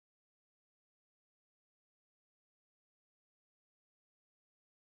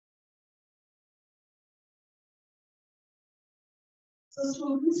So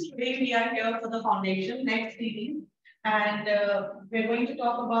students, today we are here for the foundation next series, and we're going to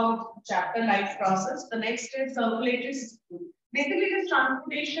talk about chapter life process. The next is circulatory system. Basically, it is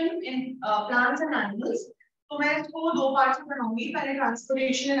transportation in plants and animals. तो मैं इसको दो parts में बनाऊंगी, पहले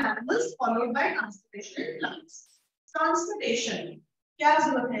transportation in animals followed by transportation in plants. Transportation, क्या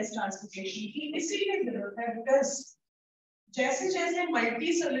जरूरत है इस transportation की? इसीलिए जरूरत है because जैसे जैसे मल्टी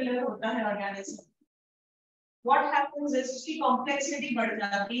सेलुलर होता है ऑर्गेनिज्म, what happens is उसकी complexity बढ़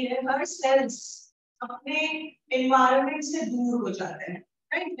जाती है, हर cells अपने environment से दूर हो जाते हैं,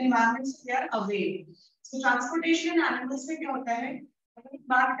 right? Environment से they are away. So transportation in animals में क्या होता है?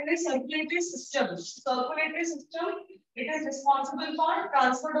 बात करें circulatory system. Circulatory system, it is responsible for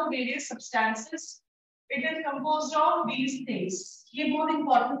transfer of various substances. It is composed of these things. ये बहुत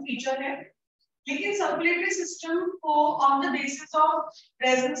important feature है. लेकिन circulatory system को on the basis of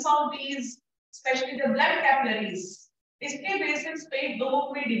presence of these, especially the blood capillaries, इसके basis पे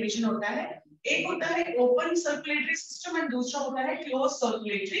दो में division होता है. एक होता है open circulatory system and दूसरा होता है closed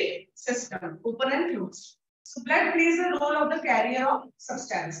circulatory system. Open and closed. So blood plays a role of the carrier of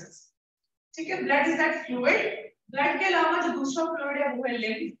substances. ठीक है, blood is that fluid. Blood के अलावा जो दूसरा fluid है वो है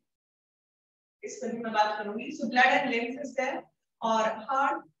lymph. इस पर भी मैं बात करूंगी. So blood and lymph is there. और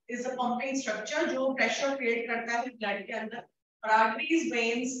heart is a pumping structure जो pressure create करता है blood के अंदर. और arteries,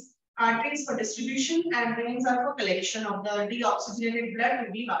 veins, arteries for distribution and veins are for collection of the deoxygenated blood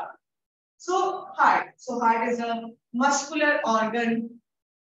to the heart. So heart is a muscular organ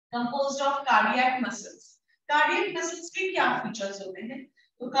composed of cardiac muscles. Cardiac muscles के क्या features होते हैं?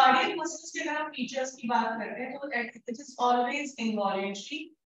 तो cardiac muscles के अगर हम features की बात करते हैं तो it is always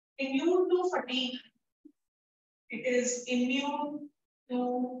involuntary, immune to fatigue. It is immune to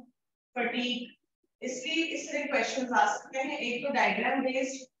fatigue. इसलिए इस तरह क्वेश्चंस आ सकते हैं. एक तो डायग्राम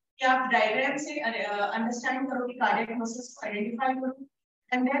बेस्ड कि आप डायग्राम से अंडरस्टैंड करो कि कार्डियक मसल्स को आइडेंटिफाई करो,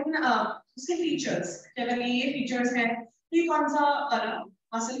 एंड देन उसके फीचर्स, अगर ये फीचर्स हैं तो ये कौन सा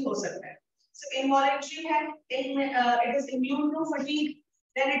मसल हो सकता है. सो इनवॉलंटरी है, it is immune to fatigue,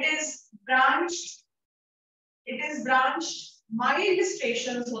 then it is branched, mild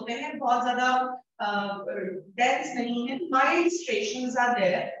स्ट्रेशंस होते हैं, बहुत ज्यादा डेंस नहीं है, माइल्ड स्ट्रेशंस आर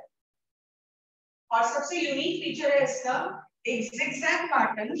देयर. और सबसे यूनिक फीचर है इसका एक zigzag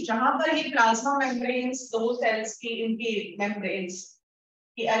पैटर्न, जहां पर ये प्लाज्मा मेम्ब्रेन्स दो सेल्स की इनकी मेम्ब्रेन्स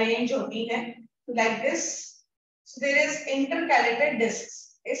की अरेंज होती है like this. So there is intercalated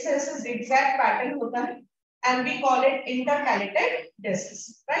discus. इस तरह से zigzag पैटर्न होता है and we call it intercalated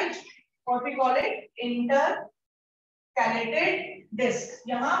discus, right? और we call it intercalated disc.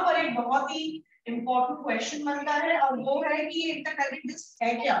 यहाँ पर एक बहुत ही important question बनता है और वो है कि इंटरकैलेटेड डिस्क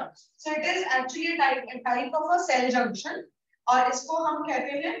है क्या. So it is actually a type of a cell junction और इसको हम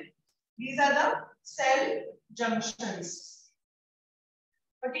कहते हैं, these are the cell junctions,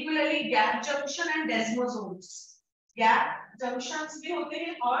 particularly gap junction and desmosomes. Gap junctions भी होते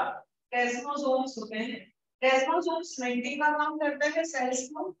हैं और desmosomes होते हैं. Desmosomes cementing का काम करता है, cells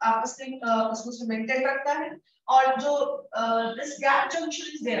को आपस में उसको cemented रखता है. और जो this gap junction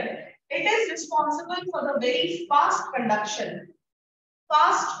is there, it is responsible for the very fast conduction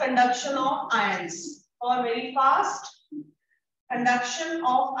of ions, or very fast conduction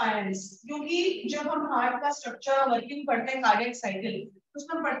of ions. क्योंकि जब हम हार्ट का स्ट्रक्चर वर्किंग पढ़ते हैं कार्डियक साइकिल,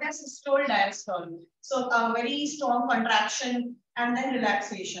 उसमें पढ़ते हैं systole diastole. So very strong contraction and then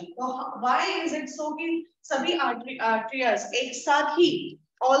relaxation. So why is it so कि सभी arteries एक साथ ही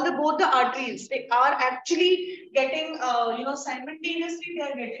both the arteries, they are actually getting simultaneously they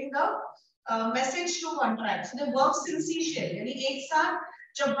are getting the message to contract. So they work syncytial, यानी एक साथ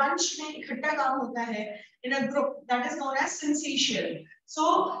जब bunch में इकट्ठा काम होता है in a group, that is known as syncytial.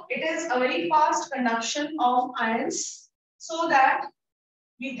 So it is a very fast conduction of ions, so that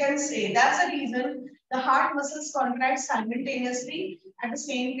we can say that's the reason the heart muscles contract simultaneously at the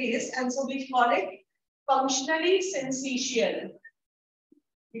same pace, and so we call it functionally syncytial.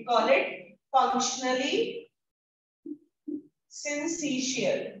 We call it functionally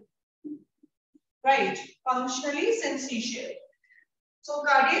syncytial, right? Functionally syncytial. So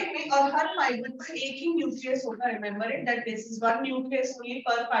cardiac में और हर fibre का एक ही nucleus होता है. Remember it that this is one nucleus only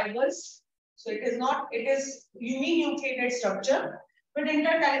per fibers. So it is uninucleated structure with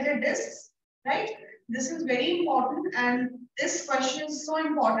intercalated discs, right? This is very important and this question is so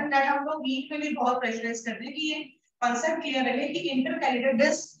important that हम लोग week में भी बहुत pressurise करते हैं कि ये concept clear रहे कि इंटरकैलेटेड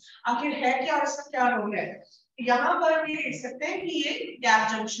डिस्क आखिर है क्या और इसका क्या रोल है. यहाँ पर भी देख सकते हैं कि ये गैप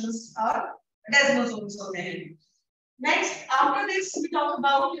जंक्शंस और डेस्मोसोम्स होते हैं. Next after this we talk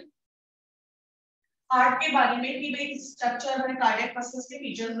about heart के बारे में कि भाई स्ट्रक्चर और कार्डियक मसल्स के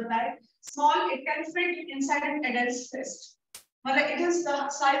फीचर्स बताए. Small, it can fit inside an adult chest. मतलब it is the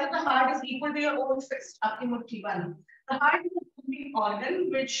size of the heart is equal to your own fist, आपकी मुट्ठी बंद. The heart is a complete organ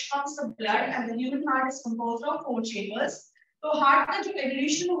which pumps the blood, and the human heart is composed of 4 chambers. तो heart का जो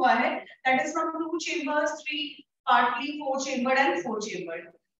evolution हुआ है, that is from 2 chambers, 3 partly 4 chambered and 4 chambered.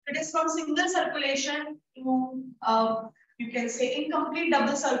 It is from single circulation to you can say incomplete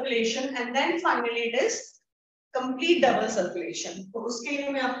double circulation, and then finally it is complete double circulation. तो उसके लिए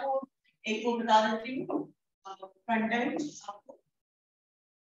मैं आपको एक वो बता देती हूँ कंटेंट आपको.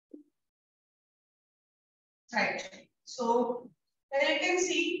 Right. So here you can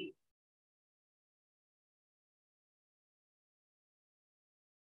see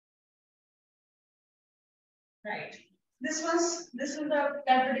right. This is the that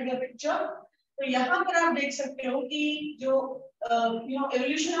particular picture. तो यहाँ पर आप देख सकते हो कि जो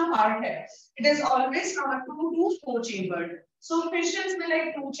evolution of heart है, it is always from 2 to 4 chambered. So fishes में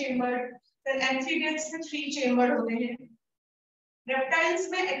like 2 chambered, then amphibians में 3 chambered होते हैं. Reptiles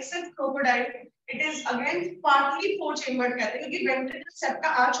में except crocodile, it is again partly 4 chambered कहते हैं क्योंकि ventricle septa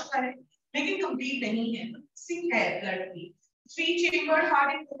आ चुका है लेकिन complete नहीं है. Sink है blood की. 3 chambered heart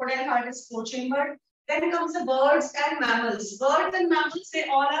in crocodile heart is 4 chambered. Then comes the birds and mammals. Birds and mammals, they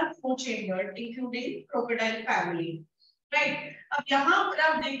all are 4 chambered, including crocodile family. Right? अब यहाँ पर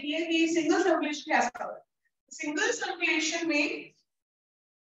आप देखिए कि single circulation कैसा होगा. Single circulation में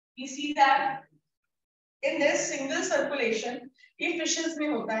we see that in this single circulation ये fishes में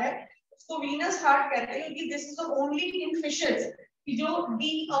होता है. उसको venous heart कहते हैं क्योंकि this is the only in fishes कि जो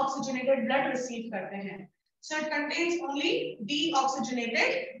deoxygenated blood receive करते हैं. So it contains only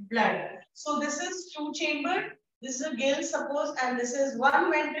deoxygenated blood. So this is 2 chambered, this is a gill suppose, and this is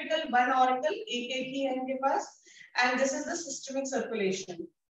 1 ventricle, 1 auricle, एक ही है इनके पास, and this is the systemic circulation.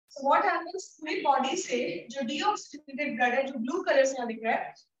 So what happens? पूरी body से जो deoxygenated blood है, जो blue color से यहाँ दिख रहा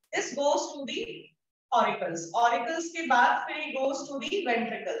है, this goes to the auricles. Auricles के बाद फिर it goes to the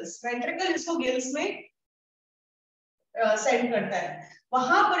ventricles. Ventricle इसको gills में सेंड करता है.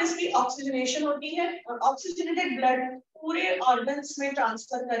 वहां पर इसकी ऑक्सीजनेशन होती है और ऑक्सीजनेटेड ब्लड पूरे ऑर्गन्स में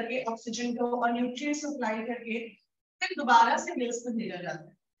ट्रांसफर करके ऑक्सीजन को और न्यूट्रिएंट्स सप्लाई करके फिर दोबारा से गिल्स में भेजा जाता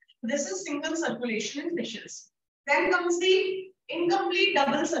है. This is single circulation in fishes. Then comes the incomplete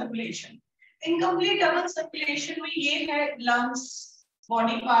double circulation. Incomplete double circulation में ये है लंग्स,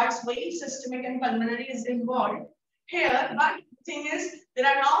 बॉडी पार्ट्स, वही systemic and pulmonary is involved here, but thing is there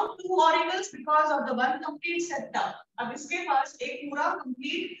are now 2 auricles because of the one complete septa. अब इसके पास एक पूरा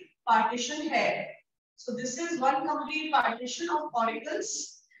complete partition है. So this is one complete partition of auricles,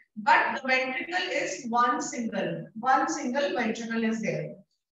 but the ventricle is one single ventricle is there.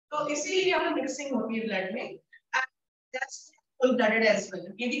 तो इसीलिए यहाँ पे mixing होती है blood में. And that's cold blooded as well.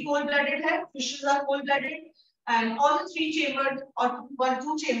 ये भी cold blooded है. Fishes are cold blooded, and all the 3 chambered or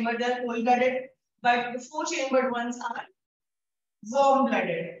 2 chambered they are cold blooded. But the 4 chambered ones are warm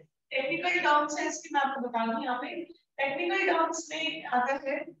blooded. Technical terms है इसकी मैं आपको बता दूं यहाँ पे. Technical terms में आता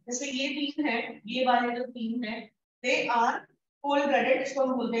है जैसे ये 3 है, ये वाले जो 3 है, they are cold blooded. इसको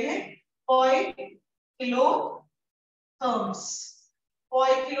हम बोलते हैं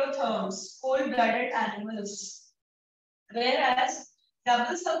poikilotherms, cold blooded animals. Whereas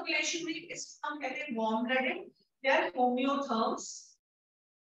double circulation में इसको हम कहते हैं warm blooded. They are homeotherms,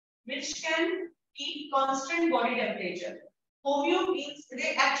 which can keep constant body temperature. Homeo means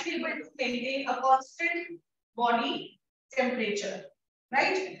they actually able to maintain a constant body temperature,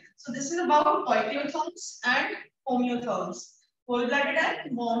 right? So this is about poikilotherms and homeotherms, cold-blooded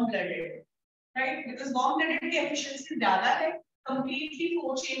and warm-blooded, right? Because warm-blooded की efficiency ज़्यादा है, completely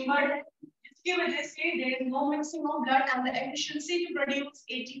 4-chambered है, जिसकी वजह से there is no mixing of blood and the efficiency to produce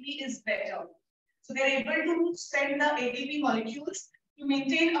ATP is better. So they are able to spend the ATP molecules to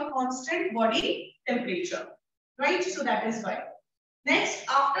maintain a constant body temperature, right? So that is why. Next,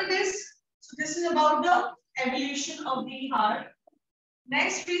 after this, so this is about the evolution of the heart.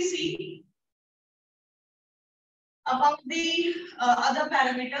 Next, we see about the other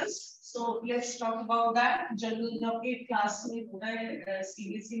parameters. So let's talk about that. General class में होता है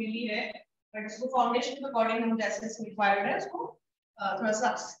CBSE में ही है, but इसको foundation के according हम जैसे required है इसको थोड़ा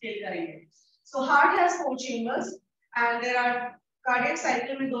सा scale करेंगे. So heart has 4 chambers, and there are cardiac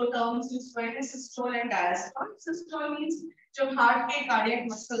cycle में 2 terms used by systole and diastole. Systole means जब heart के cardiac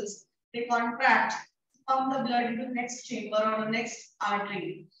muscles they contract, pump the blood into the next chamber or the next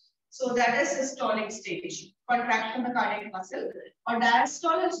artery. So that is systolic stage, contraction of the cardiac muscle. Or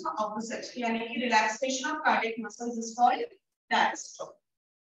diastole is the opposite, यानी कि relaxation of cardiac muscles is called diastole.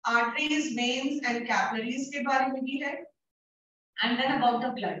 Arteries, veins, and capillaries के बारे में भी है, and then about the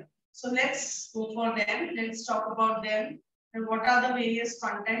blood. So let's go for them. Let's talk about them and what are the various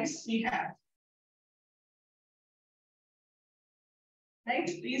contents we have. Right.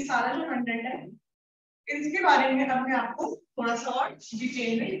 ये सारा जो content है इसके बारे में अब मैं आपको थोड़ा सा और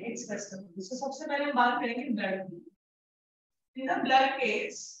डिटेल में एक्सप्रेस करूंगी। तो सबसे पहले हम बात करेंगे ब्लड की। In the blood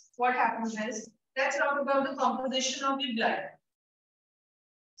case, what happens is, let's talk about the composition of the blood.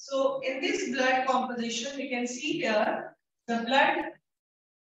 So in this blood composition, we can see here the blood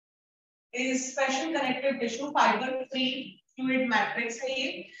is special connective tissue fiber free fluid matrix है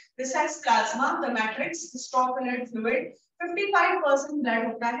ये. This has plasma, the matrix, strong colored fluid. 55% blood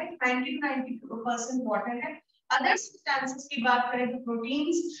होता है, 90% water है. Other substances की बात करें तो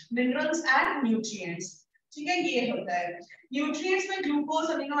proteins, minerals and nutrients. ठीक है, ये होता है. न्यूट्रिएंट्स में ग्लूकोज,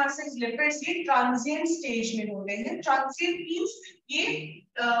 अमीनो एसिड्स, लिपिड्स ये ट्रांजिएंट स्टेज में होते हैं. ट्रांजिएंट मींस ये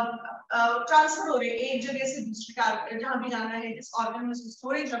ट्रांसफर हो रहे हैं एक जगह से दूसरी जगह, जहां भी जाना है, जिस ऑर्गन में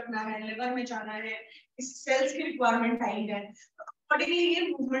स्टोरेज रखना है, लिवर में जाना है, इस सेल्स की रिक्वायरमेंट आई है, अकॉर्डिंगली ये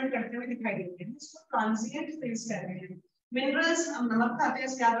मूवमेंट करते हुए दिखाई देते हैं. इसको ट्रांजिएंट फेज कहते हैं. मिनरल्स, हम नमक खाते हैं,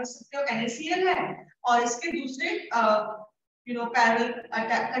 इसके आप सकते हो NaCl है और इसके दूसरे parallel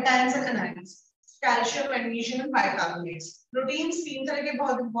cations and anions, calcium, magnesium, bicarbonates. Proteins तीन तरह के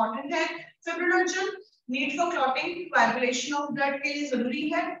बहुत इंपॉर्टेंट है. Fibrinogen, need for clotting, coagulation of blood के लिए जरूरी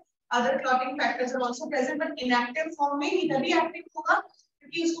है. Other clotting factors are also present, but inactive form में ही तभी एक्टिव होगा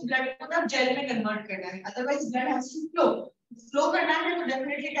क्योंकि इसको ब्लड को ना जेल में कन्वर्ट करना है. Otherwise blood has to flow करना है तो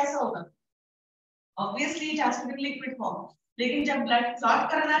डेफिनेटली कैसा होगा, obviously it has to be liquid form. लेकिन जब ब्लड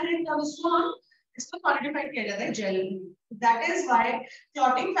क्लॉट करना है तब इसको सॉलिडिफाइड किया जाता है जेल में. That is why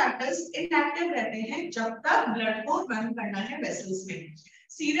clotting factors inactive रहते हैं जब तक ब्लड को रन करना है वेसल्स में.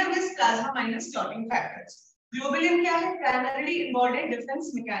 Serum is plasma minus clotting factors. Globulin क्या है? Primarily involved in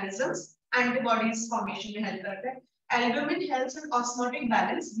defense mechanisms, antibodies formation में help करता है. Albumin helps in osmotic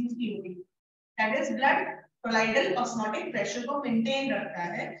balance, BCOB. That is blood colloidal osmotic pressure को maintain रखता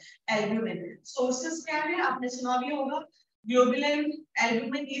है albumin. Sources क्या है? आपने सुना भी होगा. ग्लोबुलिन,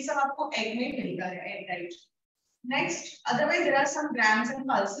 albumin ये सब आपको egg में मिलता है, egg right. Next, otherwise there are some grams and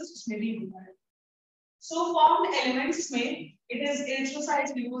pulses उसमें भी होता है. So formed elements में it is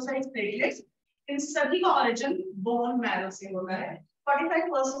erythrocytes, leukocytes, platelets. इन सभी का origin bone marrow से होता है.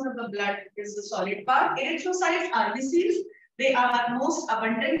 45% of the blood is the solid part. Erythrocytes, RBCs, they are most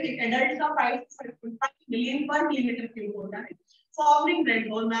abundant in adult का 5 to 5.5 million per millimeter cube होता है. Formed in red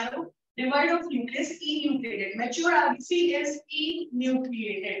bone marrow. Devoid of nucleus, enucleated. Mature RBC is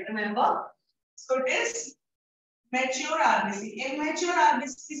enucleated. Remember, so it is mature RBC. Immature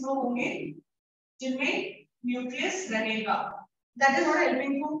RBC वो होंगे जिनमें nucleus रहेगा. That is not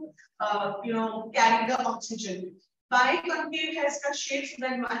helping to carry the oxygen. Biconcave has the shape so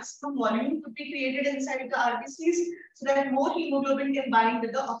that maximum volume could be created inside the RBCs so that more hemoglobin can bind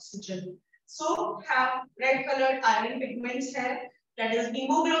with the oxygen. So have red colored iron pigments है, that is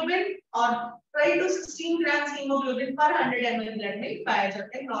hemoglobin, और 12 to 16 grams hemoglobin per 100 ml blood में पाया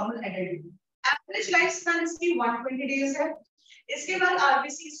जाता है normal adult. Average life span इसकी 120 days है. इसके बाद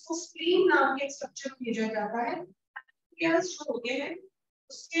आरबीसीज को स्प्लीन नाम के स्ट्रक्चर में भेजा जाता है. जो होते हैं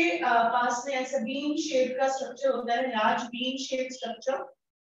उसके पास में ऐसा बीन शेप का स्ट्रक्चर होता है, लार्ज बीन शेप स्ट्रक्चर.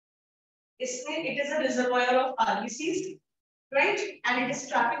 इसमें it is a reservoir of RBCs, right, and it is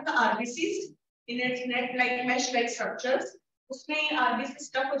trapping the RBCs in its net like mesh like structures. उसमें आरबीसी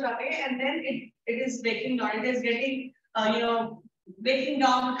स्टक हो जाते हैं and then it is breaking down, it is getting breaking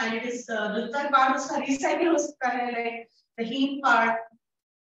down, and it is the third part उसका recycle हो सकता है, like the heme part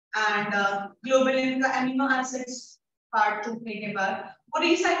and globulin का amino acids part टूटने के बाद वो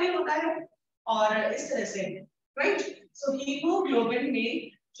recycle होता है और इस तरह से, right. So hemoglobin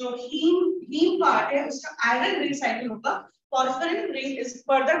में जो heme part है उसका iron recycle होगा. Porphyrin ring is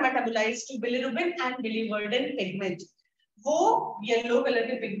further metabolized to bilirubin and biliverdin pigment. वो येलो कलर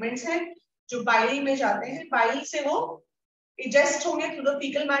के पिगमेंट्स हैं जो बाइल में जाते हैं. बाइल से वो digest होंगे through the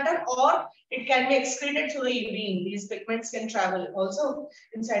fecal matter or it can be excreted through the urine. These pigments can travel also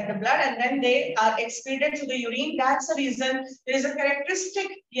inside the blood and then they are excreted through the urine. That's the reason there is a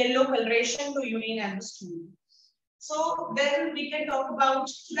characteristic yellow coloration to urine and the stool. So then we can talk about,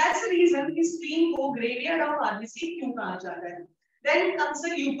 that's the reason the spleen को graveyard of RBC क्यों कहा जाता है. Then comes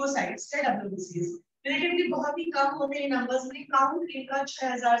the leukocytes, WBCs. Relatively बहुत ही कम होते हैं numbers में, count इनका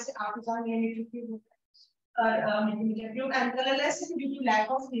 6000 से 8000 यूनिट होता है. And colorless due to lack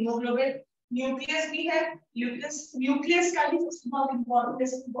of hemoglobin. Nucleus भी है, न्यूक्लियस का भी बहुत इंपॉर्टेंट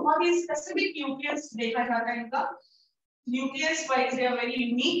है, बहुत ही स्पेसिफिक न्यूक्लियस देखा जाता है इनका. Nucleus wise they are very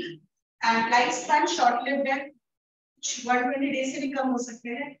unique and life span short lived है, 120 डेज से भी कम हो सकते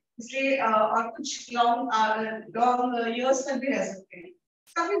हैं, इसलिए और कुछ लॉन्ग इयर्स तक भी रह सकते हैं.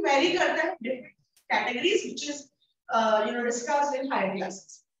 काफी वेरी करता है different categories which is discussed in higher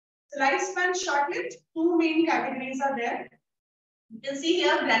classes. Lifespan short-lived. Two main categories are there. You can see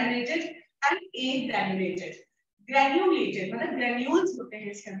here granulated and agranulated. Granulated मतलब granules होते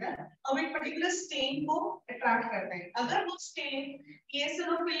हैं इसके अंदर और एक particular stain को attract करते हैं. अगर वो stain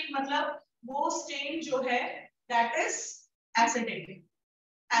eosinophilic मतलब वो stain जो है that is acidic.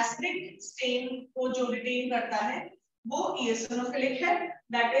 Acidic stain को जो retain करता है वो eosinophilic है.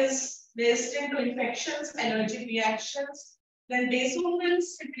 That is resistant to infections, allergic reactions. Then basophils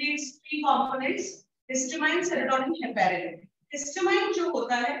secretes three components: histamine, serotonin, heparin. Histamine जो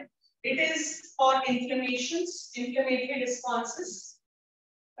होता है, it is for inflammations, inflammatory responses,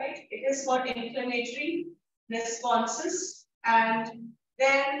 right? It is for inflammatory responses, and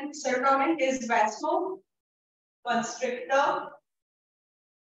then serotonin is vasoconstrictor,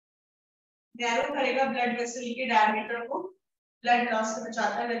 narrow करेगा blood vessel के diameter को, blood loss से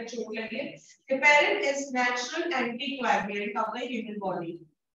बचाता है, चोट लगे. Heparin is natural anticoagulant of the human body,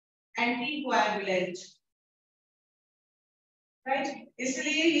 anticoagulant. Right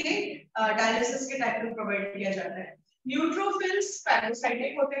इसलिए ये डायलिसिस के टाइप में प्रोवाइड किया जाता है. न्यूट्रोफिल्स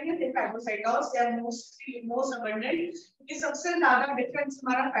फैगोसाइटिक होते हैं. दे फैगोसाइटोस दे आर मोस्ट अबंडेंट क्योंकि सबसे ज्यादा डिफरेंस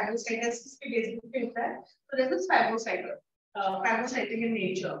हमारा फैगोसाइटोसिस के बेसिस पे होता है. So this is phagocytic in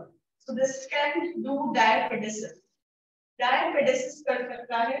nature. So this can do diapedesis. Diapedesis कर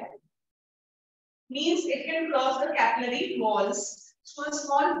सकता है means it can cross the capillary walls. So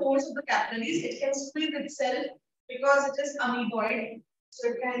small pores of the capillaries, it can squeeze itself because it is amoeboid, so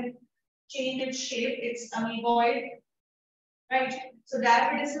it can change its shape. It's amoeboid, right? So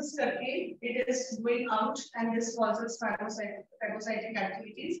diapedesis करके it is going out and this causes phagocytic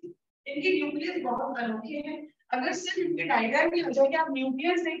activities. इनके nucleus बहुत अनोखे हैं. अगर सिर्फ इनके diagram में हो जाए कि आप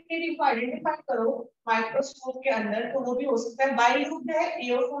न्यूक्लियस देख के इनको आइडेंटिफाई करो माइक्रोस्कोप के अंदर तो वो भी हो सकता है. बाइल्यूब्ड है.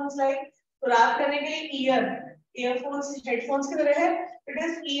 ईयरफोन्स लाइक तो रात करने के लिए ईयरफोन्स हेडफोन्स की तरह है. It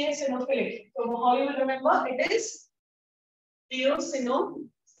is eosinophilic. So how you will remember? It is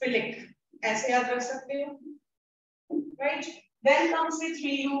eosinophilic. ऐसे याद रख सकते हो, right? Then comes the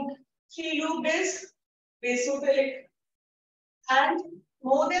three-lobed. Three-lobed is basophilic, and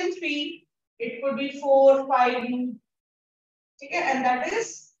more than 3, it could be 4, 5 lobed. Okay, and that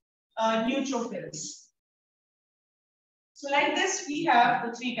is neutrophils. So like this, we have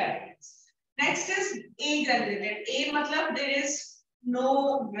the 3 categories. Next is agranulated. A मतलब there is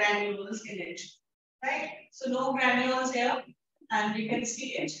no granules in it, right? So no granules here, and you can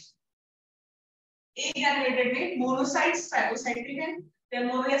see it. Agranulated में monocytes phagocytic है. They are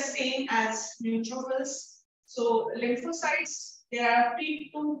more or less same as neutrophils. So lymphocytes, there are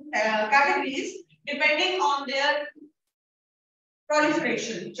 2 categories depending on their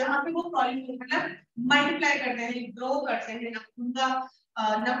proliferation. जहाँ पे वो proliferate मतलब multiply करते हैं, grow करते हैं, उनका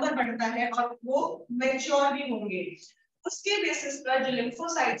नंबर बढ़ता है और वो मैच्योर भी होंगे. उसके बेसिस पर जो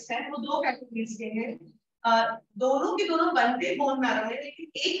लिम्फोसाइट्स हैं वो 2 कैटेगरीज के हैं. दोनों के दोनों बनते बोन मैरो में, लेकिन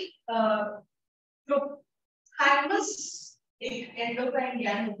एक जो थाइमस एक एंडोक्राइन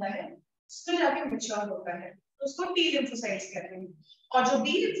ग्लैंड होता है उसमें जाके मैच्योर होता है, तो उसको टी लिम्फोसाइट्स कहते हैं. और जो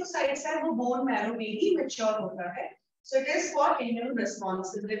बी लिम्फोसाइट्स है वो बोन मैरो में ही मैच्योर होता है. So it is for immune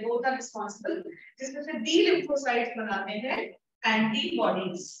responses. They both are responsible. जिसमें से B lymphocytes बनाते हैं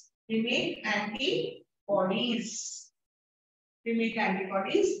antibodies. They make antibodies. They make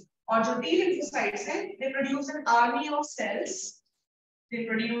antibodies. और जो T lymphocytes हैं, they produce an army of cells. They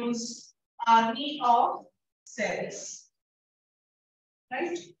produce army of cells.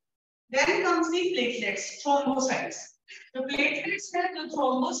 Right? Then comes the platelets, thrombocytes. जो platelets हैं, जो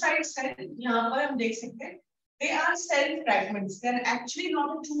thrombocytes हैं, यहाँ पर हम देख सकते हैं. They are cell fragments. They are actually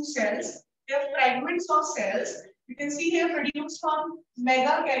not true cells. They are fragments of cells. You can see here produced from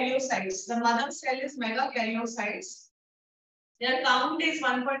megakaryocytes. The mother cell is megakaryocytes. Their count is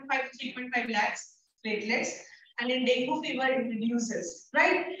 1.5 to 3.5 lakhs platelets. And in dengue fever, it reduces,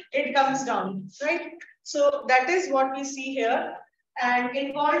 right? It comes down, right? So that is what we see here. And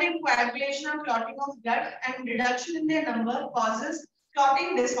involved in coagulation and clotting of blood and reduction in their number causes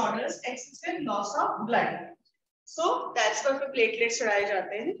clotting disorders, excessive loss of blood. So that's why platelets चढ़ाए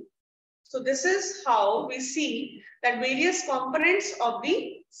जाते हैं. So this is how we see that various components of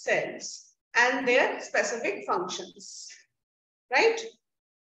the cells and their specific functions, right?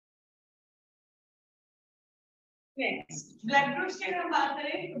 Next, blood groups की अगर बात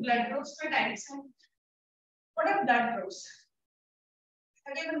करें तो blood groups के types हैं. What are blood groups?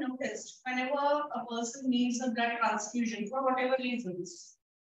 Have you ever noticed whenever a person needs a blood transfusion for whatever reasons?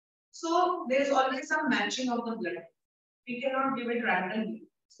 So there is always some matching of the blood. We cannot give it randomly.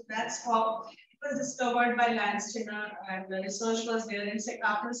 So that's how it was discovered by Landsteiner, and the research was there in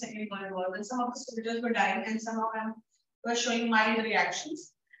after the Second World War. When some of the soldiers were dying and some of them were showing mild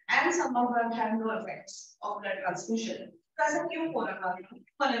reactions, and some of them had no effects of blood transfusion. ऐसा क्यों हो रहा है,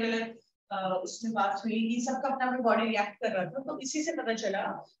 अलग अलग उसमें बात हुई कि सबका अपना अपना बॉडी रिएक्ट कर रहा था, तो इसी से पता चला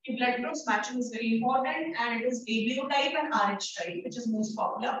कि blood groups matching is very important and it is ABO type and RH type which is most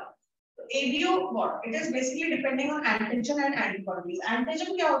popular. तो ABO what it is basically depending on antigen and antibodies.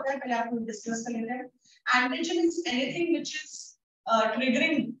 Antigen क्या होता है पहले आप लोग डिस्कस कर लेते हैं. Antigen is anything which is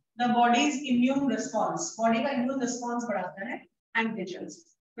triggering the body's immune response. Body का immune response बढ़ाता है antigens.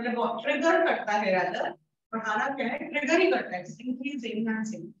 मतलब ट्रिगर करता है, rather बढ़ाना क्या है, ट्रिगर ही करता है, इंक्रीज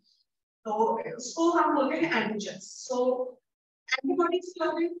एनहांसिंग, तो उसको हम बोलते हैं एंटीजेंस. सो एंटीबॉडीज क्या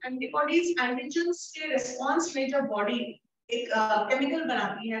होते हैं, एंटीबॉडीज एंटीजेंस के रिस्पांस में जो बॉडी एक केमिकल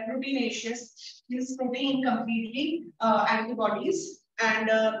बनाती है proteinaceous, this protein completely antibodies and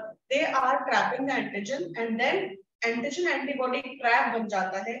they are trapping the antigen and then antigen antibody trap बन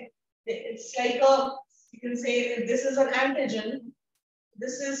जाता है. It's like a you can say this is an antigen,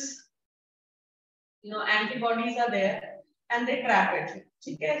 this is antibodies are there and they trap it.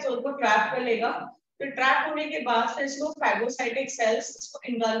 ठीक है, so उसको trap कर लेगा, फिर trap होने के बाद फिर इसको फैगोसाइटिक सेल्स इसको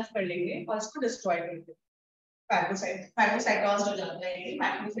इंगल्फ कर लेंगे और इसको डिस्ट्रॉय कर देंगे. फैगोसाइटोज हो जाता है ये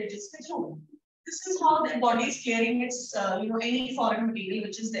मैक्रोफेजेस के through. This is how the body is clearing its any foreign material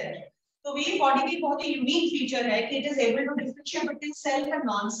which is there. तो ये बॉडी की बहुत ही यूनिक फीचर है कि it is able to differentiate between self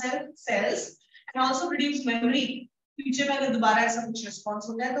and non-self cells and also produce memory. Future में अगर दोबारा ऐसा कुछ रिस्पांस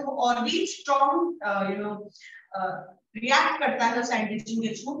होता है तो वो और भी स्ट्रॉन्ग रिएक्ट करता है उस एंटीजन के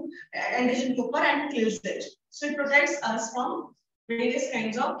थ्रू, एंटीजन के ऊपर and kills it. So it protects us from various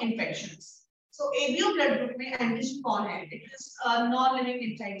kinds of infections. So ABO blood group में एंटीजन कौन है? It is a non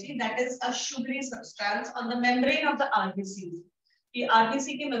living entity that is a sugary substance on the membrane of the RBC. ये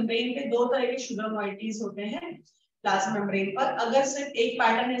RBC के membrane पे दो तरह के sugar molecules होते हैं प्लाज्मा मेम्ब्रेन पर. अगर सिर्फ एक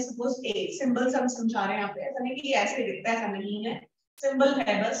पैटर्न है, सपोज ए सिंबल हम समझा रहे हैं यहाँ पे, ऐसा नहीं कि ये ऐसे दिखता है, ऐसा नहीं है, सिंबल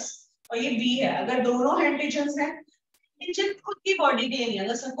है बस, और ये बी है. अगर दोनों एंटीजन्स हैं, एंटीजन खुद की बॉडी के नहीं,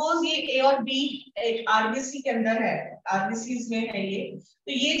 अगर सपोज ये ए और बी RBC के अंदर है, RBCs में है ये,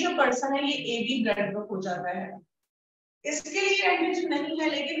 तो ये जो पर्सन है ये AB ब्लड ग्रुप हो जाता है. इसके लिए एंटीजन नहीं है.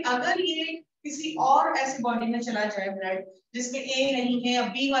 लेकिन अगर ये किसी और ऐसी बॉडी में चला जाए ब्लड जिसमें A नहीं है या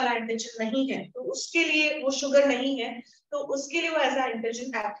B वाला एंटीजन नहीं है, तो उसके लिए वो शुगर नहीं है, तो उसके लिए वो ऐसा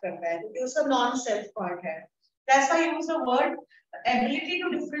एंटीजन एक्ट करता है क्योंकि उसका नॉन सेल्फ पार्ट है. That's why I use the word ability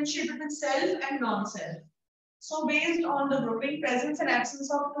to differentiate between self and non-self. So based on the grouping, presence and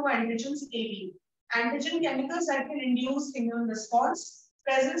absence of two antigens AB, antigen chemicals that can induce immune response,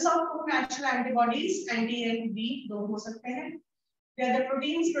 presence of two natural antibodies anti and B दो हो सकते हैं. They are the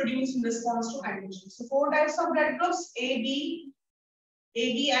proteins produced in response to antigens. So 4 types of blood groups: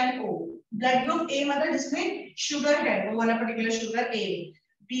 AB and O. Blood group A मतलब जिसमें sugar है, वो वाला particular sugar A.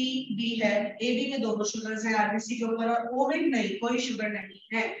 B है, AB में दोनों sugars हैं RBC के ऊपर, और O में नहीं, कोई sugar नहीं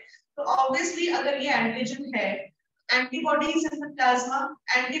है. तो obviously अगर ये antigen है, antibodies in the plasma,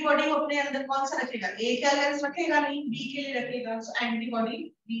 antibody को अपने अंदर कौन सा रखेगा? A के अगेंस्ट रखेगा नहीं, B के लिए रखेगा. So antibody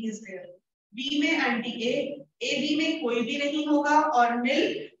B is there. B में एंटी A, AB में कोई भी नहीं होगा, और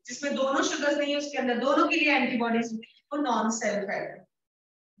मिल जिसमें दोनों शुगर्स नहीं है उसके अंदर दोनों के लिए एंटीबॉडीज होंगी, वो नॉन सेल्फ है.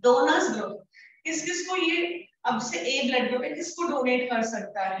 डोनर्स ग्रुप किस किस को ये अब से A ब्लड ग्रुप है किसको डोनेट कर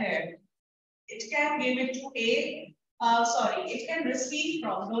सकता है? It can give it to A, sorry it can receive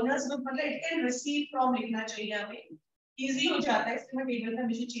from. Donors group मतलब इट कैन रिसीव फ्रॉम लिखना चाहिए हमें, इजी हो जाता है. इसमें टेबल में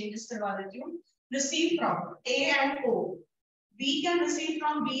हमेशा चेंजेस करवा देती हूँ. Receive from A and O. B can receive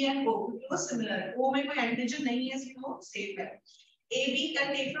from B and O. It was similar. O में कोई एंटीजन नहीं है, इसलिए वो सेफ है. AB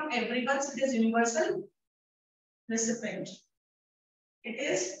can take from everyone. It is universal recipient. It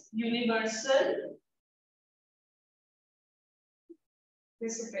is universal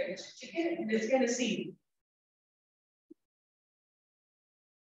recipient. ठीक है, this can receive.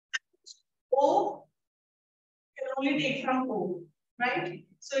 O can only take from O, right?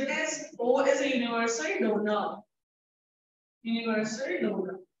 So it is O is a universal donor. Universal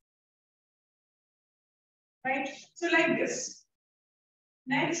donor, right? So like this.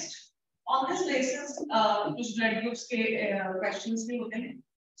 Next, on this basis, कुछ blood groups के questions भी होते हैं.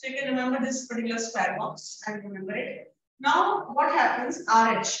 So you can remember this particular square box and remember it. Now, what happens?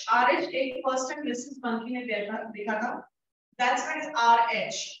 RH एक first time rhesus monkey ने देखा था. That's why it's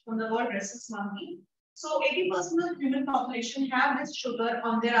RH from the word rhesus monkey. So 80% of human population have this sugar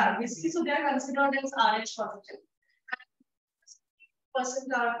on their RBC, so they are considered as RH positive.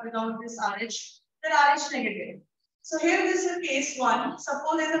 Percent are without this RH, they're RH negative. So here this is case 1.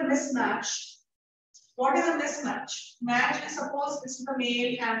 Suppose there's a mismatch. What is a mismatch? Match is suppose this is the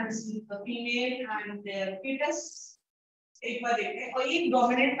male and this is the female and their fetus. एक बार देखते हैं, और ये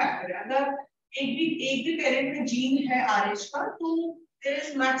dominant factor है. अगर एक भी parent में जीन है RH का, तो there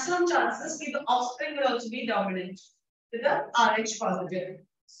is maximum chances कि the offspring will also be dominant. with a RH positive.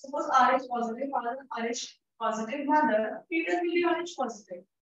 Suppose RH positive father, RH positive mother, fetus will be RH positive.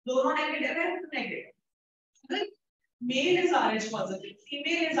 दोनों negative है तो negative. Male is RH positive,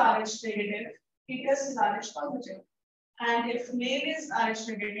 female is RH negative, fetus is RH positive. And if male is RH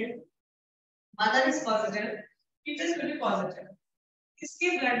negative, mother is positive, fetus will be positive. इसके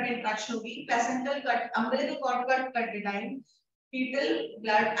blood में interaction होगी placental cut umbilical cord cut के time fetal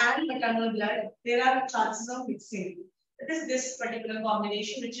blood and maternal blood there are chances of mixing. It is this particular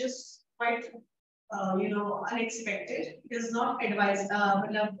combination which is quite unexpected. It is not advised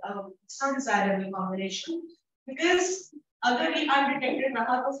it's not desirable combination because अगर ये undetected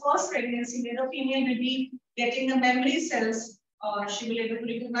रहा तो first pregnancy में the female will be getting the memory cells she will be able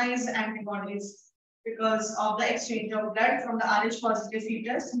to recognize antibodies because of the exchange of blood from the RH positive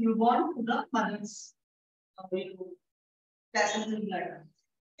fetus newborn to the mother's placental blood.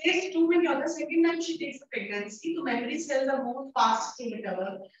 Phase 2 में क्या होता है? Second time she takes the pregnancy, तो memory cells are more fast to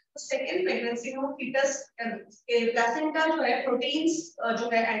recover. तो second pregnancy में वो fetus placenta जो है proteins जो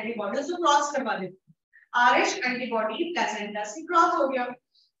है antibodies जो cross करवा देते हैं. RH antibody placenta से cross हो गया.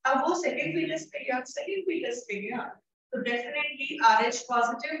 अब वो second fetus पे गया. तो डेफिनेटली RH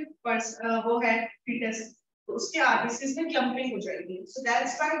पॉजिटिव वो है fetus तो उसके RBCs में क्लम्पिंग हो जाएगी so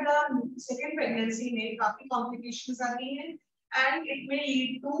that's why the second pregnancy में काफी complications आती हैं and it may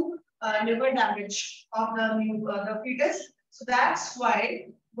lead to liver damage of the fetus so that's why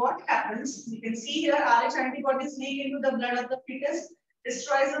what happens you can see here RH antibodies leak into the blood of the fetus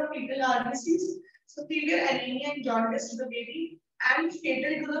destroys the fetal RBCs so severe anemia and jaundice to the baby and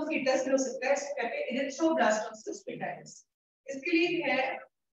fatal to the fetus हो सकता है इसको कहते हैं erythroblastosis fetus इसके लिए है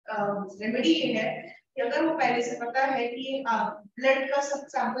remedy ये है कि अगर वो पहले से पता है कि ब्लड का सब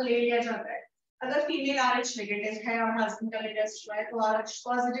सैंपल ले लिया जाता है अगर फीमेल RH नेगेटिव है और हस्बैंड का टेस्ट हुआ है तो RH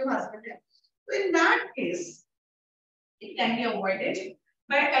पॉजिटिव हस्बैंड है तो in that case it can be avoided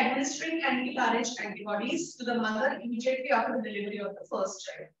by administering anti-RH antibodies to the mother immediately after the delivery of the first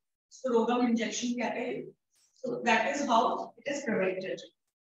child. So Rogam injection कहते हैं. So that is how it is prevented.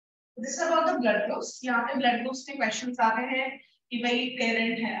 This is about the blood groups. यहाँ पे blood groups के questions आ रहे हैं कि भाई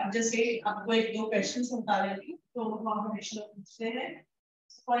parent है. अब जैसे आपको एक दो questions बता देती हूँ तो combination पूछते हैं.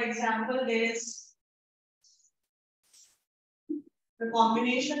 For example, there is the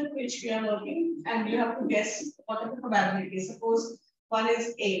combination which we are working and you have to guess what are the probabilities. Suppose one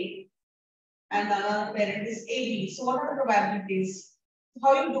is A and another parent is AB. So what are the probabilities?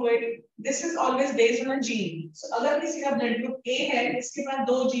 How you do it? This is always based on a gene. So अगर किसी का blood group A है, इसके पास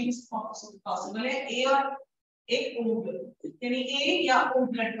दो genes possible है A और एक O यानी A या O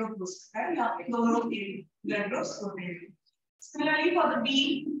blood group हो सकता है. यहाँ पे दोनों A blood groups होते हैं. Similarly for the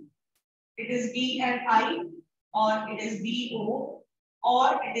B, it is B and I, or it is BO, or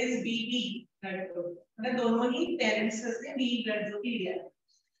it is BB blood group. मतलब दोनों ही parents से B blood group ही लिया.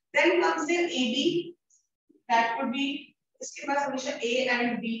 Then comes the AB, that could be इसके पास हमेशा A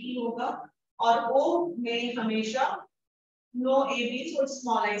and B ही होगा और O में हमेशा no AB so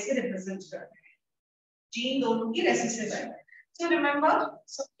small I से represent करते हैं. Gene दोनों की recessive है. So remember,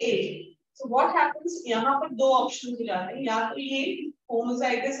 so A. So what happens? यहाँ पर दो options मिल जाते हैं. या तो ये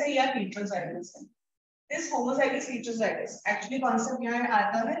homozygous है या heterozygous है. This homozygous heterozygous actually concept यहाँ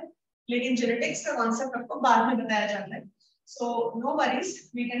आता है, लेकिन genetics का concept आपको बाद में बताया जाता है. So no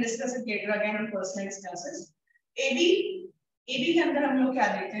worries, we can discuss it later again in personalized classes. AB के अंदर हम लोग क्या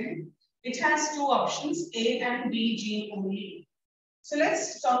देखते हैं? It has two options, A and B gene only. So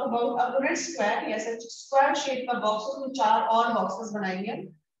let's talk about a Punnett square. Yes, a square shape का box हो तो चार और boxes बनाएंगे.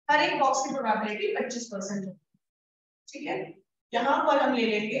 हर एक box की probability 25% है. ठीक है? यहाँ पर हम ले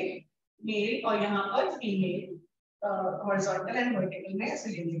लेंगे male और यहाँ पर female, horizontal and vertical में ऐसे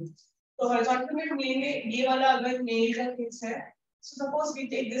लेंगे. तो horizontal में हम लेंगे ये वाला अगर male का case है, so suppose we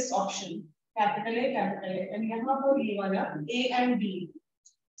take this option. Capital A, and यहाँ पर ये वाला A and B.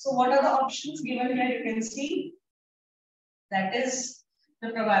 So what are the options given here? You can see that is the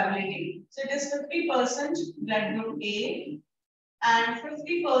probability. So it is 50% blood group A and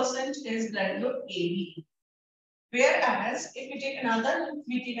 50% is blood group AB. Whereas if we take another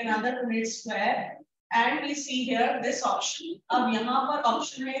Punnett square and we see here this option. अब यहाँ पर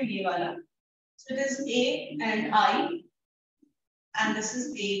option है ये वाला. So it is A and I. And this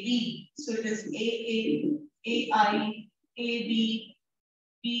is AB. So it is AA, AI, AB,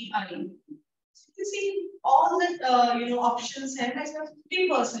 BI. So you see all the options have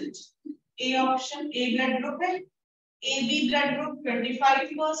 50%. A option A blood group है, AB blood group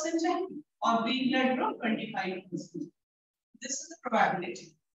 25% है, और B blood group 25%. This is the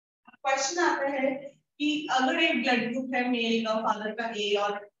probability. Question आता है कि अगर एक blood group है mail का father का A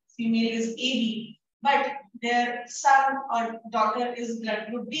और female is AB, but their son or daughter is blood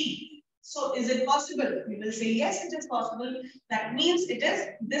group B. So is it possible? We will say yes, it is possible. That means it is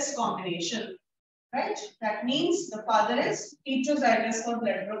this combination, right? That means the father is heterozygous for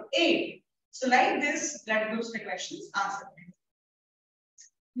blood group A. So like this, blood groups the questions answered.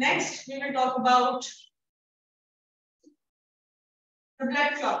 Next, we will talk about the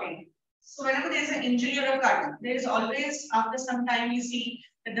blood clotting. So whenever there is an injury or a cut, there is always, after some time, you see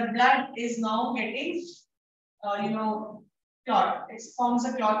that the blood is now getting, clot. It forms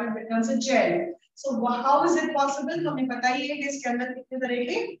a clot and becomes a gel. So how is it possible? हमें पता ही है कि इसके अंदर कितने तरह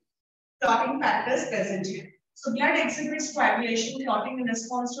के clotting factors present here. So blood exhibits coagulation, clotting in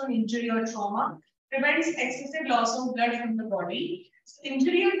response to an injury or trauma, prevents excessive loss of blood from the body. So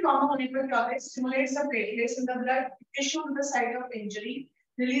injury or trauma होने पर क्या होता है? Stimulates the platelets in the blood tissue on the site of injury,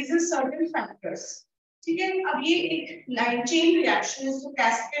 releases certain factors. ठीक है? अब ये एक line chain reaction है, इसको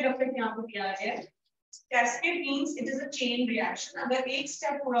cascade effect यहाँ पर किया गया है. Cascade means it is a chain reaction. अगर एक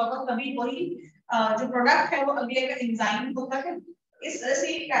step पूरा होगा तभी वही जो product है वो अगले का enzyme होता है. इस तरह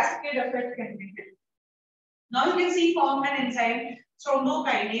से cascade effect कहते हैं. Now you can see form an enzyme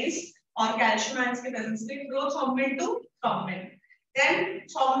thrombokinase or calcium ions के presence में prothrombin to thrombin. Then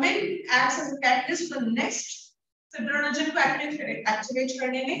thrombin acts as a catalyst for the next fibrinogen को activate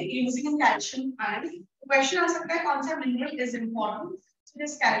करने में using a calcium ion. Question आ सकता है कौन सा mineral is important? So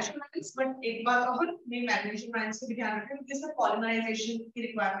this calcium ions, but एक बात और में magnesium ions को भी ध्यान रखें क्योंकि इसमें polymerization की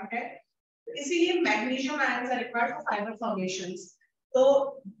requirement है. इसीलिए magnesium ions are required for fiber formations.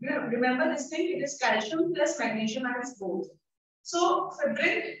 So remember this thing, it is calcium plus magnesium ions both. So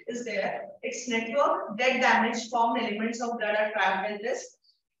fibrin is there, its network, dead damage formed elements of blood are trapped in this,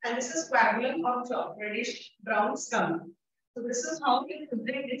 and this is coagulum or clot, reddish brown scum. So this is how in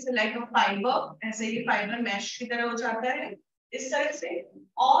fibrin it's like a fiber, ऐसे ये fiber mesh की तरह हो जाता है इस तरह से,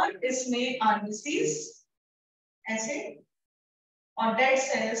 और इसमें RBCs ऐसे और dead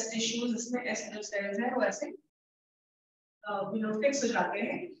cells tissues इसमें ऐसे जो cells हैं वो ऐसे fix हो जाते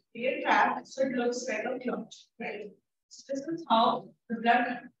हैं. They trapped, so it looks like a clot, right? So this is how the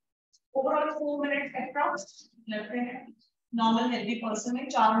blood overall 4 minutes approx लगते हैं. Normal healthy person में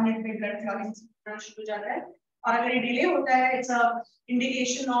 4 मिनट में blood clotting शुरू हो जाता है. और अगर ये डिले होता है, it's a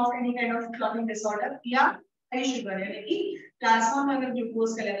indication of any kind of clotting disorder या high sugar यानी कि plasma में अगर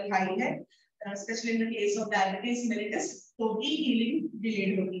glucose का level high है, especially in the case of diabetes mellitus, तो भी healing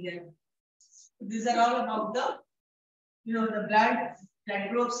delayed होती है. These are all about the the blood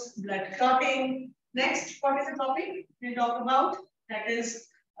groups, blood clotting. Next, what is the topic we talk about? That is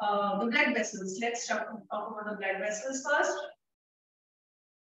the blood vessels. Let's talk about the blood vessels first.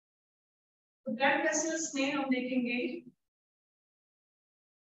 The blood vessels में हम देखेंगे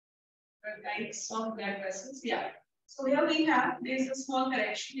the types of blood vessels. Yeah. So here we have, there is a small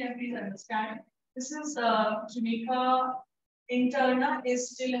correction here, please understand. This is tunica interna is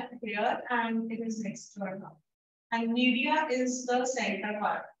still here and it is externa. And media is the center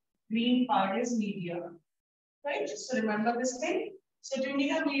part. Green part is media. Right? So remember this thing. So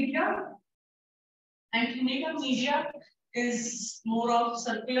tunica media and tunica media is more of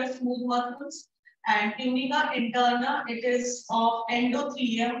circular smooth muscles. And tunica interna, it is of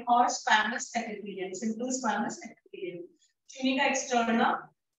endothelium or squamous epithelium, simple squamous epithelium. Tunica externa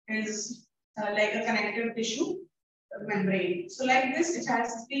is like a connective tissue membrane. So like this, it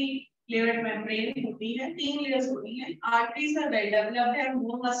has the layered membrane होती है, 3 layers होती हैं. Arteries are well developed and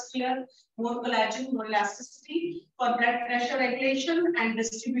more muscular, more collagen, more elasticity for blood pressure regulation and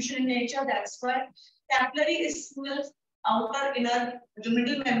distribution in nature. That's why capillary is single outer inner जो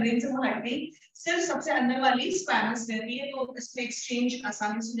middle membrane से वो हटती, सिर्फ सबसे अंदर वाली squamous रहती है, तो इसमें exchange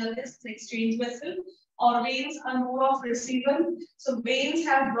आसानी से हो जाता है, exchange vessel. Or veins are more of receiver. So veins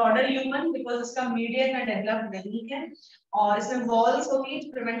have broader lumen because इसका media का develop नहीं है. और इसमें walls होती है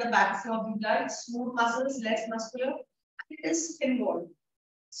to prevent the backflow of the blood. Smooth muscles, less muscular. It is involved.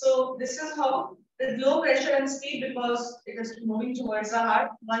 So this is how the low pressure and speed because it is moving towards the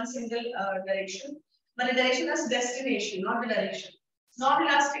heart, one single direction. But the direction is destination, not the direction. Not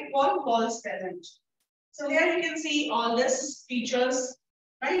elastic wall, walls present. So here you can see all these features,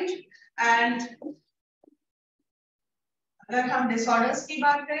 right? And अगर हम disorders की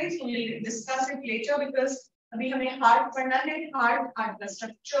बात करें, so we'll discuss it later because अभी हमें heart पढ़ना है, heart का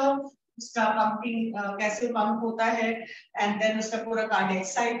structure, उसका pumping कैसे pump होता है, and then उसका पूरा cardiac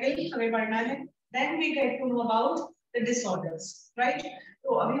cycle हमें पढ़ना है. Then we get to know about the disorders, right?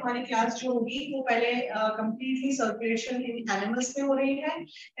 तो अभी हमारी क्लास जो होगी वो पहले completely circulation in animals में हो रही है,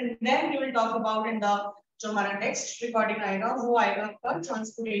 and then we will talk about in the जो हमारा next recording आएगा वो आएगा आपका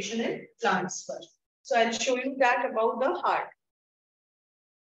transportation in plants पर. So I'll show you that about the heart.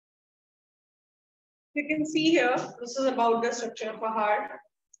 You can see here, this is about the structure of a heart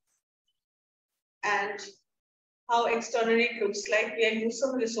and how externally it looks like. We have used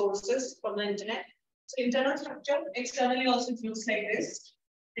some resources from the internet. So internal structure, externally also it looks like this.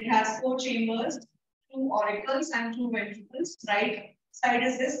 It has 4 chambers, 2 auricles and 2 ventricles. Right side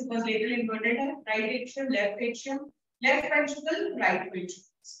is this because later inverted है. Right atrium, left ventricle, right ventricle.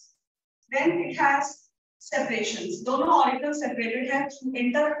 Then it has separations. दोनों auricles separated है through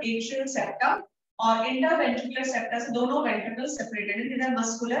interatrial septa और interventricular septa से दोनों ventricles separated है. These are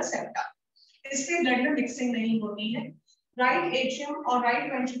muscular septa. इससे blood में mixing नहीं होती है. राइट एट्रियम और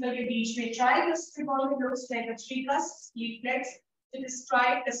राइट वेंट्रिकल के बीच में tricuspid wall looks like a tricus leaflets. It is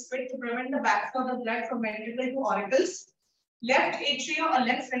tricuspid to prevent the backflow of the blood from ventricle to auricles. Left atrium और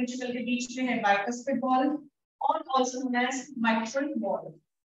left ventricle के बीच में है bicuspid wall or also known as mitral wall.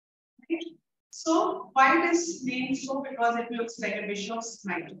 Okay. So why this name so? Because it looks like a bishop's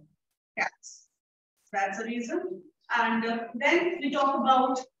mitral. Yes, that's the reason. And then we talk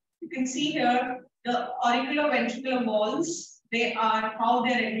about. You can see here the auriculoventricular walls. They are how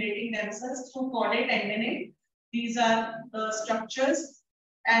they are regulating themselves through chordae tendineae. These are the structures,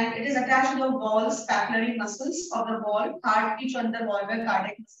 and it is attached to the walls, papillary muscles of the wall. Heart के जो अंदर wall में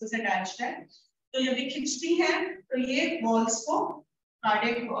cardiac muscles attached है. तो जब ये खींचती हैं, तो ये walls को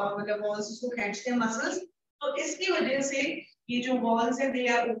cardiac मतलब walls को खींचते हैं muscles. तो इसकी वजह से ये जो walls है, they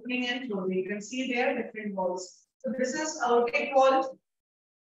are opening and closing. You can see there are different walls. So this is aortic wall.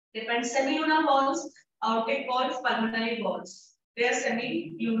 Different semilunar walls, aortic walls, pulmonary walls. Their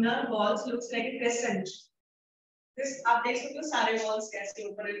semilunar walls looks like a crescent. This आप देख सकते हो सारे walls कैसे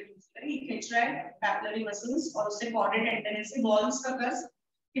ऊपर ये खींच रहा है papillary muscles और उससे chordae tendineae से walls का कस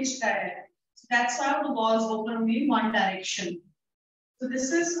खींचता है. So that's how the walls open only in one direction. So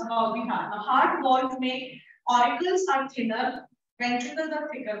this is about the heart. The heart wall में auricles are thinner, ventricles are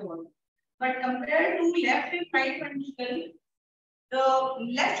thicker wall. But compared to left and right ventricle, the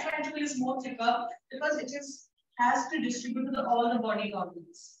left ventricle is more thicker because it has to distribute to all the body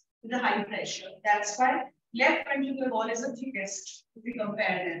organs with a high pressure. That's why left ventricular wall is the thickest if we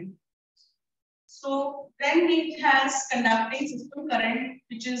compare them. So then it has conducting system current,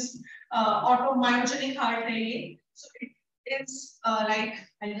 which is automyogenic heart rate. So it is like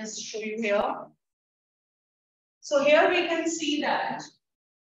I'll just show you here. So here we can see that.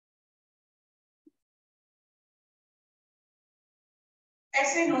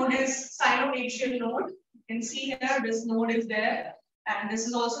 SA node is sinoatrial node. You can see here this node is there, and this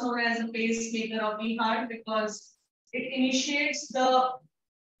is also known as the pacemaker of the heart because it initiates the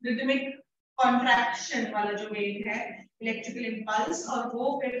rhythmic contraction वाला जो wave है, electrical impulse, और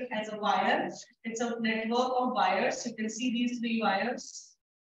वो फिर has a wire. It's a network of wires. You can see these 3 wires.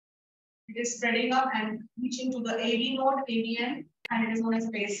 It is spreading up and reaching to the AV node, AVN, and it is known as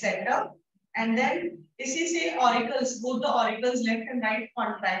pace center. And then इसी से auricles, both the auricles left and right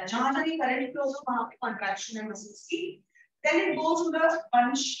contract. जहाँ जहाँ ये current flows हो वहाँ पे contraction है muscles की. Then it goes to the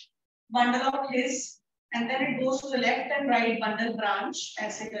bundle of his, and then it goes to the left and right bundle branch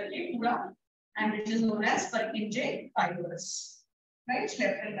ऐसे करके पूरा, and which is known as Purkinje fibers, right?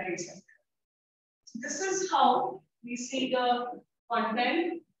 Left and right side. So this is how we see the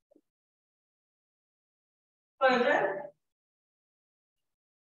content. Further.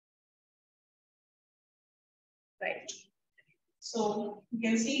 Right. So you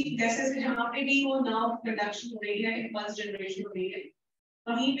can see this is जहाँ पे भी वो nerve conduction हो रही है, impulse generation हो रही है,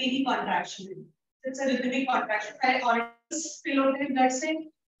 वहीं पे ही contraction है. It's a rhythmic contraction. पहले auricles fill होते हैं blood से,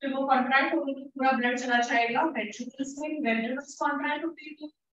 फिर वो contract होने के पूरा blood चला जाएगा ventricles में, ventricles contract होते हैं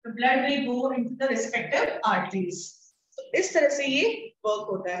तो the blood will go into the respective arteries. So इस तरह से ये work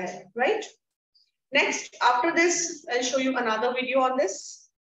होता है, right? Next, after this, I'll show you another video on this.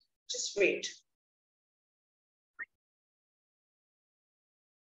 Just wait.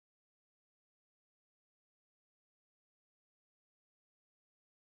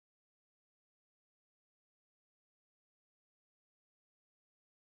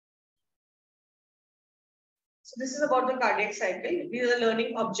 So this is about the cardiac cycle. These are the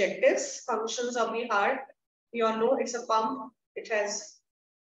learning objectives, functions of the heart. We all know it's a pump. It has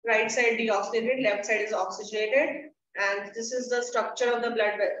right side deoxygenated, left side is oxygenated. And this is the structure of the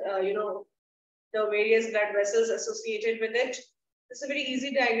blood, the various blood vessels associated with it. It's a very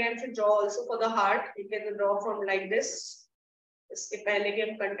easy diagram to draw also for the heart. You can draw from like this. इसके पहले के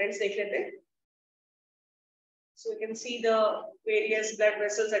हम contents देख लेते हैं. So you can see the various blood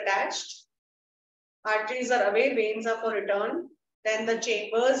vessels attached. Arteries are away, veins are for return. Then the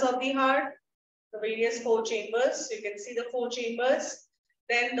chambers of the heart, the various 4 chambers. You can see the 4 chambers.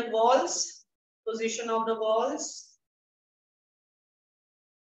 Then the walls, position of the walls.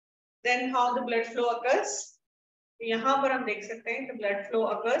 Then how the blood flow occurs? यहाँ पर हम देख सकते हैं the blood flow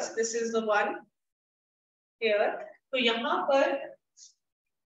occurs. This is the one here. तो यहाँ पर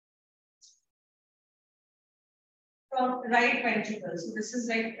from right ventricle. So this is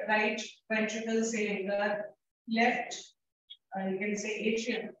like right ventricle, say left, you can say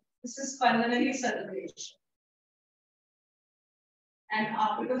atrium. This is pulmonary circulation. And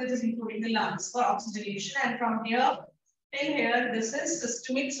because it is including the lungs for oxygenation, and from here till here, this is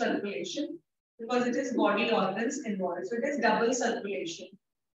systemic circulation because it is body organs involved. So it is double circulation.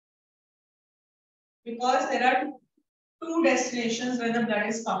 Because there are two destinations where the blood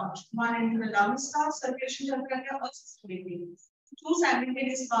is pumped. One into the lungs, circulation or systemic. Two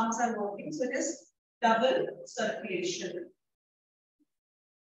simultaneous pumps are working, so it is double circulation.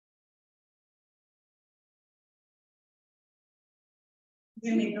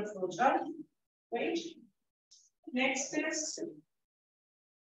 We make a flow chart, right? Next is,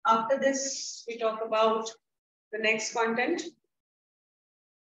 after this, we talk about the next content.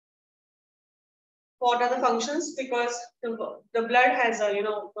 What are the functions? Because the blood has a,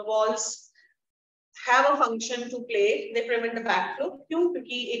 the walls have a function to play. They prevent the backflow. क्यों?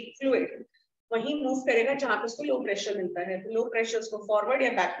 क्योंकि एक fluid वहीं move करेगा जहाँ पे उसको low pressure मिलता है. तो low pressure उसको forward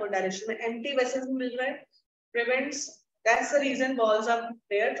या backward direction में empty vessels में मिल रहा है. Prevents. That's the reason walls are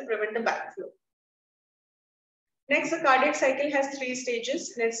there to prevent the backflow. Next, the cardiac cycle has 3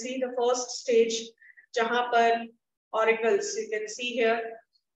 stages. Let's see the first stage, जहाँ पर auricles. You can see here.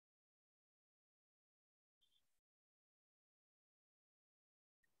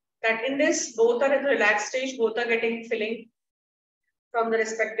 That in this, both are at the relaxed stage, both are getting filling from the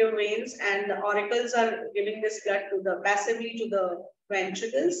respective veins, and the auricles are giving this blood to the passively to the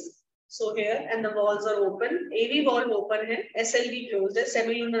ventricles. So here, and the walls are open. AV wall open है, SLV closed है,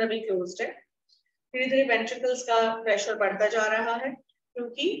 semilunar भी closed है. धीरे-धीरे ventricles का pressure बढ़ता जा रहा है,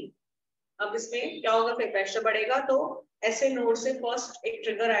 क्योंकि अब इसमें क्या होगा, फिर pressure बढ़ेगा तो ऐसे node से first एक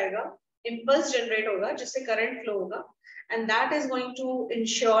trigger आएगा, impulse generate होगा, जिससे current flow होगा. And that is going to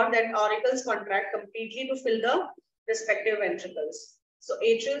ensure that auricles contract completely to fill the respective ventricles. So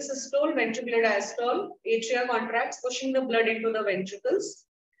atrial systole, ventricular diastole, atria contracts, pushing the blood into the ventricles.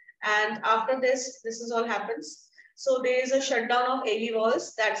 And after this is all happens. So there is a shutdown of AV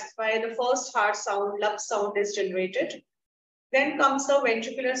walls. That's why the first heart sound, lump sound is generated. Then comes the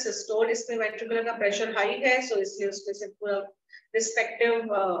ventricular systole. इसमें ventricular का pressure high है, so इसलिए उसमें से पूरा respective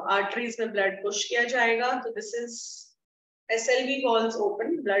arteries में blood push किया जाएगा. So this is SLV walls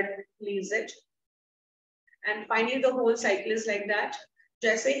open, blood leaves it. And finally, the whole cycle is like that.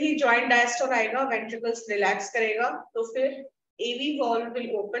 जैसे ही joint diastole आएगा, ventricles relax करेगा, तो फिर AV wall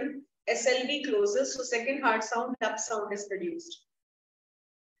will open, SLV closes, so second heart sound, dub sound is produced.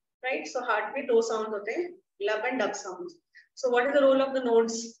 Right? So heart में 2 sounds होते हैं, lub and dub sounds. So what is the role of the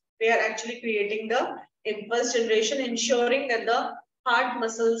nodes? They are actually creating the impulse generation, ensuring that the heart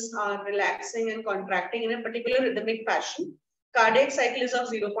muscles are relaxing and contracting in a particular rhythmic fashion. Cardiac cycle is of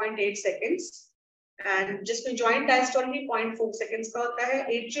 0.8 seconds. And just the joint diastole भी 0.4 seconds का होता है.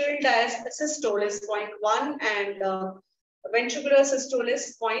 Atrial diastole is 0.1 and ventricular systole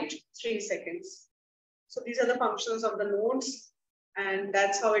is 0.3 seconds. So these are the functions of the nodes, and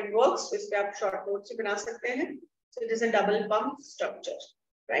that's how it works. इस पे आप short notes भी बना सकते हैं. So it is a double pump structure,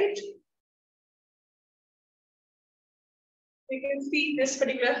 right? You can see this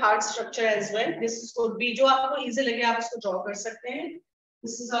particular heart structure as well. This could be जो आपको easy लगे आप इसको draw कर सकते हैं.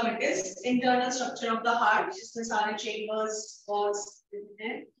 This is how it is. Internal structure of the heart. जिसमें सारे chambers, walls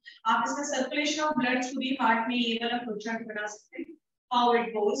हैं. आप इसमें circulation of blood through the heart में ये वाला flowchart बना सकते हैं. How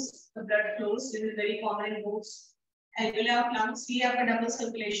it goes, the blood flows. This is very common in books. Alveoli of lungs, ये आपका double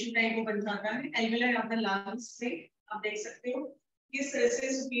circulation टाइप को बन जाता है. Alveoli of the lungs से आप देख सकते हो. इस तरह से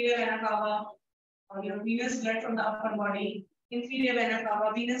superior vena cava और venous blood from the upper body, inferior vena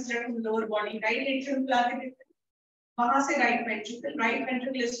cava, venous blood from the lower body, right atrium flaccid. वहां से right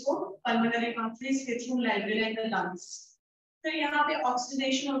ventricle इसको pulmonary arteries के through alveoli in the lungs. फिर यहाँ पे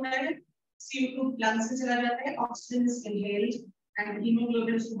oxygenation होता है, CO2 lungs से चला जाता है, oxygen is inhaled and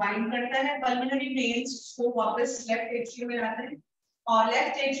hemoglobin उसको bind करता है, pulmonary veins उसको वापस left atrium में लाता है और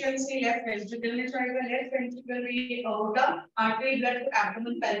left atrium से left ventricle में जाएगा, left ventricle में aorta, artery blood to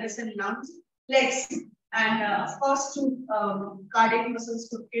abdomen, pelvis and lungs, legs. And of course to cardiac muscles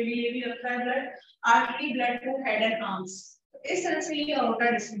खुद के लिए भी रखता है blood, artery blood to head and arms. इस तरह से ये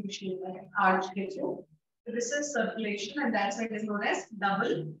aorta distribution होता है heart के through. So this is circulation, and that's why it is known as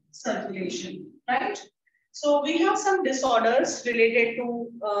double circulation, right? So we have some disorders related to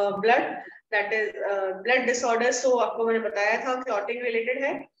blood. That is blood disorders. So आपको मैंने बताया था clotting related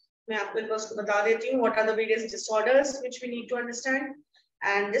है. मैं आपको उसको बता देती हूँ. What are the various disorders which we need to understand?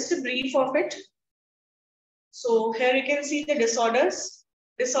 And just a brief of it. So here you can see the disorders.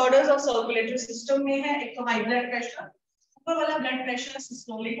 Disorders of circulatory system में है एक तो high blood pressure. ऊपर वाला blood pressure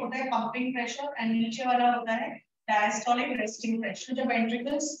systolic होता है pumping pressure and नीचे वाला होता है diastolic resting pressure जो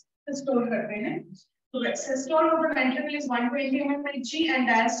ventricles systole करते हैं. So systole of the ventricle is 120 mmHg and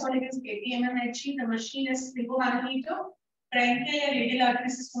diastolic is 80 mmHg. The machine is sphygmomanometer. Branchial या radial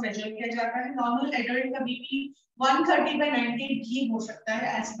arteries इसको measure किया जाता है. Normal adult का BP 130/90 भी हो सकता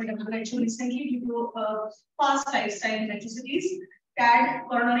है as per WHO recently due to fast lifestyle necessities. CAD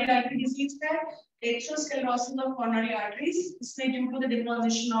coronary artery disease है. Atherosclerosis of coronary arteries. इसमें due to the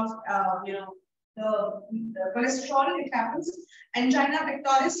deposition of the cholesterol it happens. Angina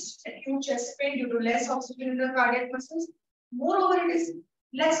pectoris, acute chest pain due to less oxygen in the cardiac muscles. Moreover, it is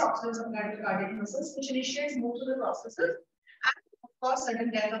less oxygen supplied to the cardiac muscles, which initiates most of the processes and of course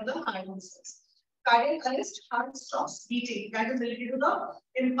sudden death of the heart muscles. Cardiac arrest, heart stops beating. That is related to the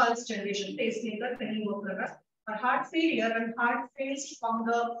impulse generation. Pacemaker नहीं work कर रहा. Or heart failure, when heart fails to pump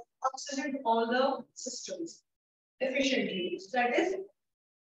the oxygen to all the systems efficiently. So that is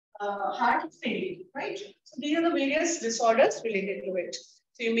heart failure, right? So these are the various disorders related to it.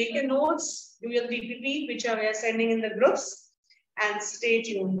 So you make your notes, do your PPP, which we are sending in the groups, and stay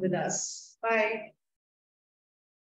tuned with us. Bye.